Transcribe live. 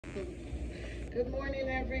Good morning,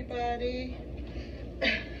 everybody.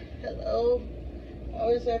 Hello. How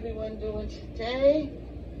is everyone doing today?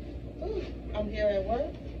 Ooh, I'm here at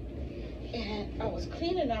work, and I was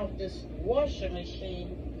cleaning out this washing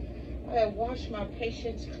machine. I had washed my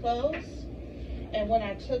patient's clothes, and when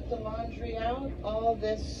I took the laundry out, all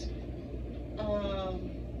this,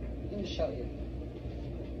 let me show you.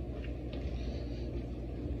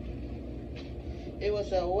 It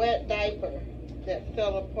was a wet diaper that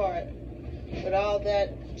fell apart with all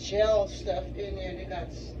that gel stuff in there. It got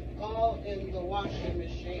all in the washing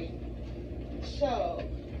machine. So,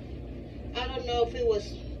 I don't know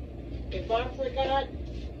if I forgot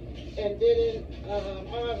and didn't, I'm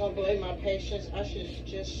not going to blame my patients. I should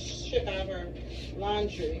just strip out her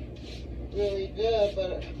laundry really good.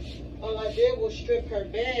 But all I did was strip her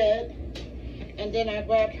bed, and then I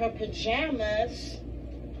grabbed her pajamas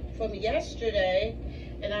from yesterday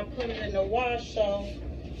and I put it in the wash. So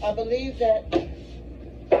I believe that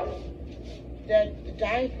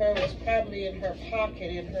diaper was probably in her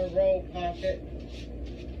pocket, in her robe pocket,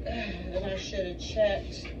 and I should have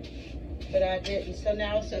checked, but I didn't. So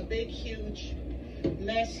now it's a big huge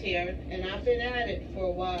mess here, and I've been at it for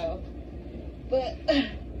a while, but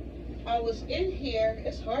I was in here.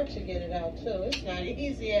 It's hard to get it out too. It's not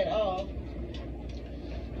easy at all.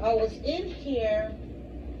 I was in here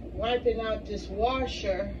wiping out this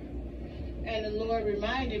washer, and the Lord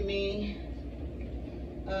reminded me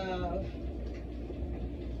of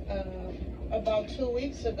about 2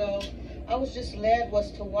 weeks ago, I was just led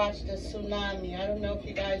to watch the tsunami. I don't know if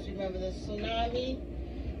you guys remember the tsunami.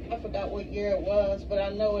 I forgot what year it was, but I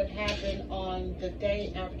know it happened on the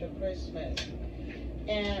day after Christmas.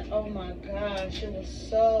 And oh my gosh, it was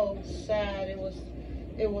so sad. It was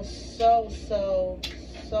so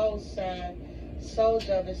sad, so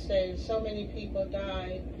devastating. So many people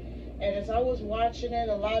died. And as I was watching it,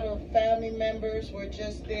 a lot of family members were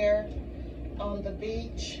just there on the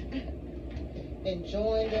beach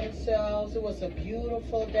enjoying themselves. It was a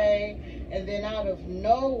beautiful day, and then out of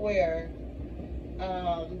nowhere,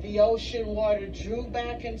 the ocean water drew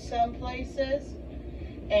back in some places,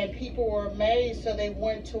 and people were amazed, so they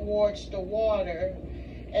went towards the water.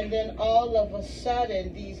 And then all of a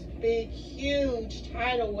sudden, these big, huge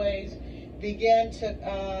tidal waves began to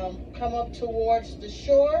come up towards the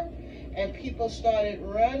shore, and people started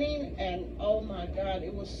running, and oh my God,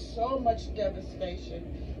 it was so much devastation,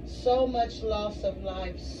 so much loss of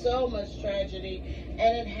life, so much tragedy,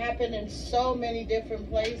 and it happened in so many different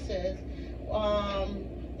places.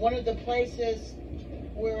 One of the places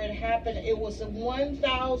where it happened, it was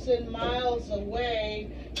 1,000 miles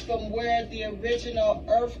away from where the original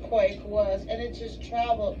earthquake was, and it just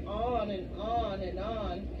traveled on and on and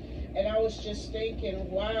on. And I was just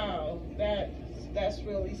thinking, wow, that's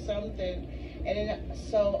really something. And then,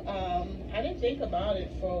 so I didn't think about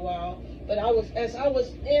it for a while, but as I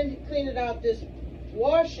was cleaning out this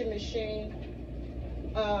washing machine,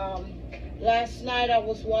 last night I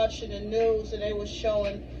was watching the news, and they were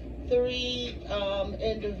showing 3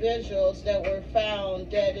 individuals that were found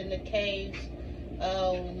dead in the caves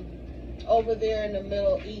over there in the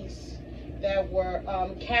Middle East that were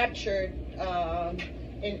captured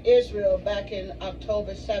in Israel back in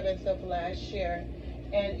October 7th of last year.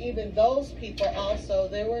 And even those people also,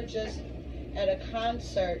 they were just at a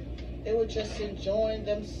concert. They were just enjoying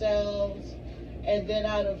themselves, and then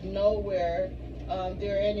out of nowhere,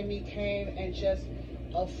 their enemy came and just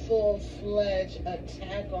a full-fledged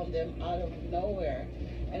attack on them out of nowhere.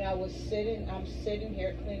 And I'm sitting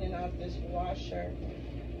here cleaning out this washer,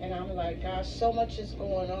 and I'm like, gosh, so much is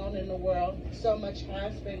going on in the world. So much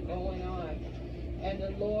has been going on. And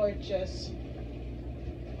the Lord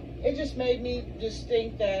it just made me just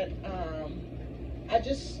think that I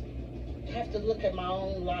just have to look at my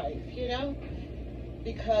own life,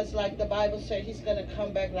 because like the Bible said, he's going to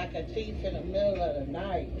come back like a thief in the middle of the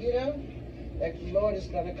night, that the Lord is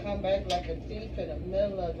going to come back like a thief in the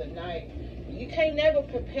middle of the night. You can't never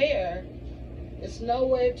prepare. There's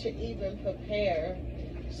nowhere to even prepare.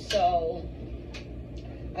 So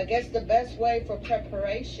I guess the best way for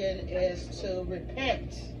preparation is to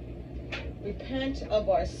repent. Repent of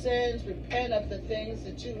our sins. Repent of the things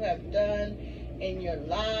that you have done in your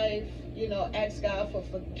life. Ask God for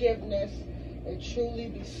forgiveness and truly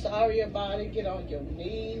be sorry about it. Get on your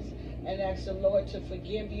knees and ask the Lord to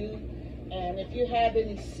forgive you. And if you have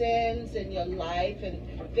any sins in your life and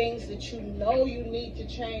things that you know you need to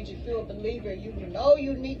change, if you're a believer, you know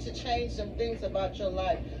you need to change some things about your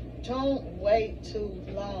life, don't wait too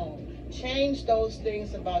long. Change those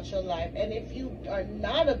things about your life. And if you are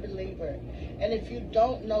not a believer, and if you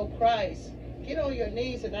don't know Christ, Get on your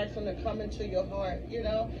knees and ask him to come into your heart,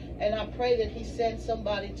 And I pray that he sends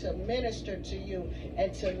somebody to minister to you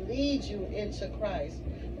and to lead you into Christ.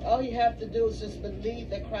 All you have to do is just believe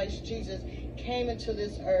that Christ Jesus came into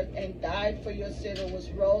this earth and died for your sin and was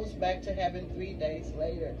rose back to heaven 3 days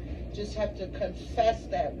later. Just have to confess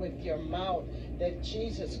that with your mouth, that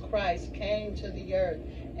Jesus Christ came to the earth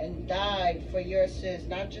and died for your sins,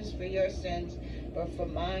 not just for your sins, but for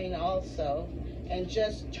mine also. And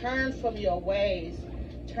just turn from your ways.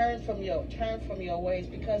 Turn from your ways,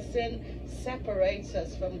 because sin separates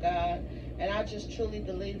us from God. And I just truly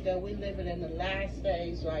believe that we're living in the last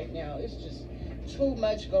days right now. It's just too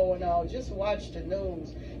much going on. Just watch the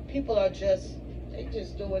news. People are just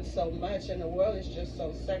doing so much, and the world is just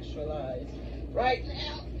so sexualized right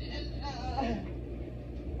now.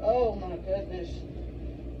 Oh my goodness.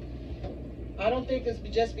 I don't think it's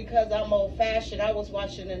just because I'm old-fashioned. I was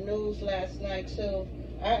watching the news last night too.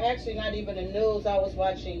 Actually, not even the news. I was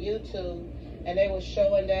watching YouTube, and they were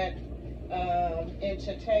showing that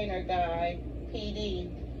entertainer guy, PD,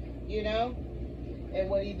 and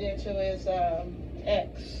what he did to his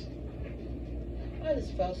ex. I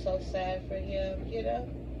just felt so sad for him,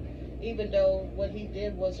 Even though what he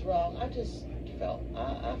did was wrong, I just felt,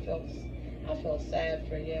 I felt sad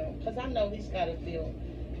for him, because I know he's got to feel.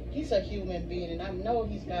 He's a human being, and I know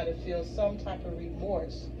he's got to feel some type of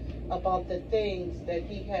remorse about the things that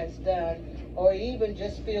he has done, or even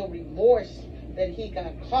just feel remorse that he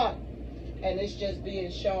got caught, and it's just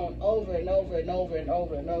being shown over and over and over and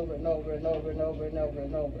over and over and over and over and over and over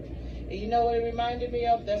and over. And you know what it reminded me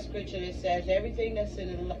of? That scripture that says everything that's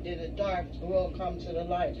in the dark will come to the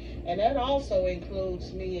light, and that also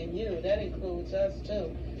includes me and you. That includes us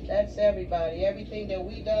too. That's everybody. Everything that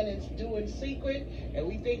we done is do in secret, and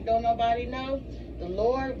we think don't nobody know, the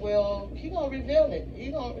Lord He's gonna reveal it.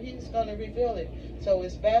 He's gonna reveal it. So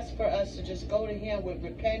it's best for us to just go to him with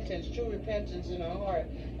repentance, true repentance in our heart,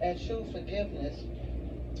 and true forgiveness.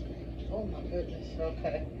 Oh my goodness.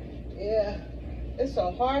 Okay. Yeah. It's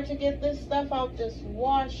so hard to get this stuff out this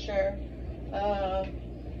washer. And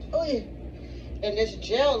this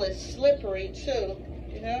gel is slippery too,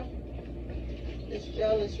 This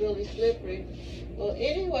gel is really slippery. Well,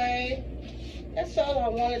 anyway, that's all I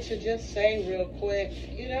wanted to just say real quick,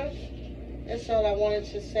 That's all I wanted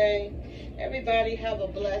to say. Everybody have a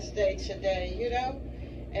blessed day today,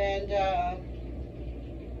 And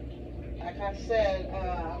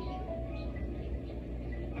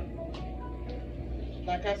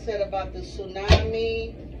like I said about the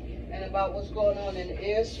tsunami and about what's going on in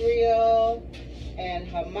Israel and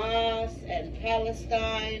Hamas and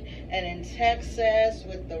Palestine and in Texas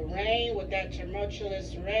with the rain, with that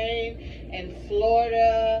tumultuous rain, and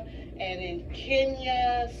Florida and in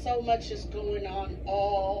Kenya. So much is going on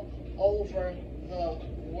all over the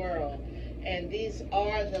world. And these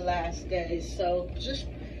are the last days. So just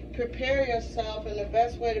prepare yourself, and the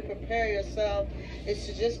best way to prepare yourself is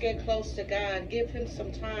to just get close to God. Give him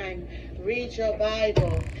some time. Read your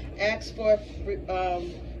Bible. Ask for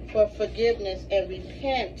forgiveness and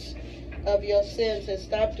repent of your sins, and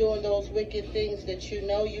stop doing those wicked things that you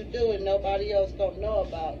know you do and nobody else don't know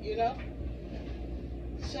about,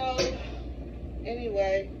 So,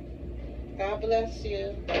 anyway, God bless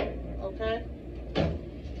you, okay?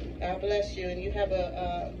 God bless you, and you have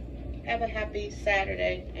a happy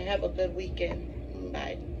Saturday, and have a good weekend.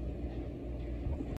 Bye.